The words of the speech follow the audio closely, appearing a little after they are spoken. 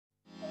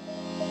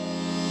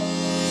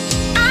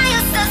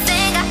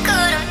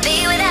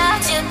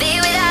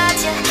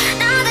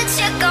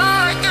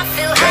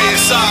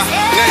KSI,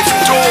 Nathan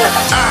Dawe.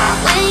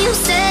 When you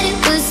said it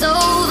was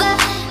over,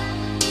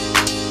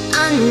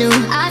 I knew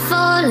I'd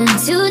fallen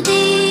too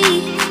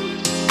deep.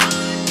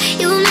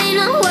 You made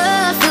my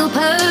world feel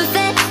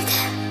perfect,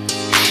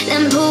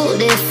 then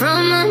pulled it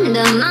from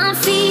under my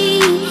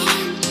feet.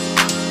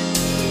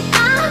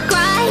 I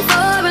cried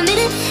for a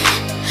minute,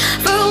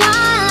 for a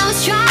while I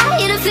was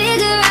trying to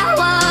figure out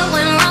what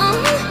went wrong.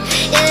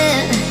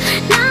 Yeah,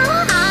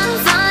 now I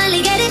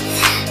finally get it,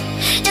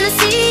 and I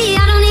see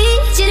I don't need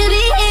you to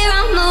be here,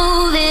 I'm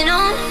moving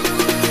on.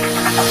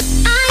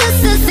 I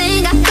used to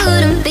think I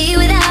couldn't be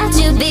without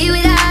you, be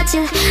without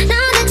you.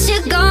 Now that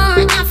you're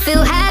gone, I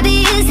feel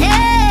happy as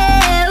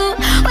hell.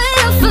 Wait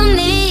up for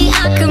me,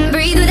 I can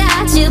breathe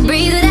without you,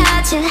 breathe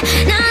without you.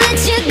 Now that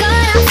you're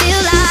gone, I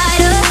feel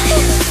lighter.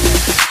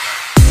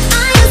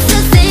 I used to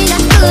think I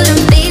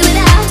couldn't be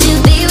without you,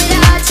 be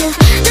without you.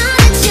 Now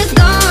that you're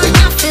gone,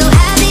 I feel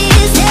happy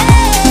as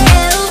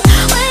hell.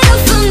 Wait up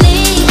for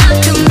me, I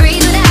can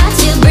breathe without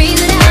you, breathe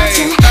without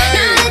you.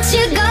 Now that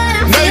you're gone,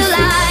 I feel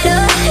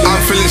lighter.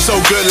 I'm feeling so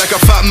good like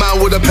a fat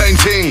man with a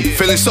painting,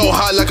 feeling so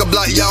high like a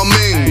black Yao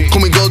Ming.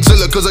 Call me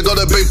Godzilla cause I got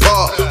a big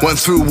part. Went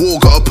through war,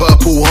 got a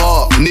purple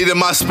heart. Needed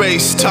my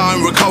space,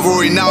 time,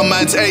 recovery. Now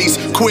man's ace,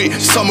 quit,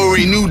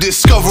 summary, new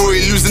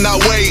discovery. Losing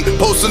that weight,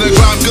 post on the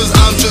ground cause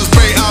I'm just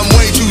bait. I'm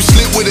way too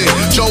slick with it,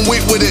 John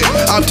Wick with it.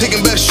 I'm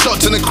taking best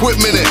shots and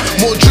equipment it.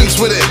 More drinks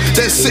with it,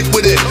 then sick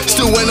with it.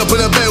 Still end up in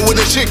a bed with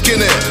a chick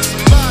in it.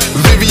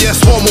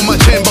 VVS1 with my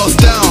chain boss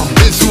down.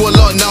 Been through a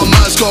lot, now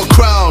man's got a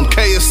crown.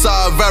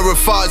 KSI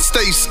verified,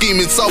 stay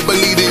scheming, so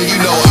bleeding, you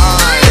know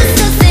I used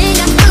to think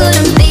I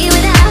couldn't be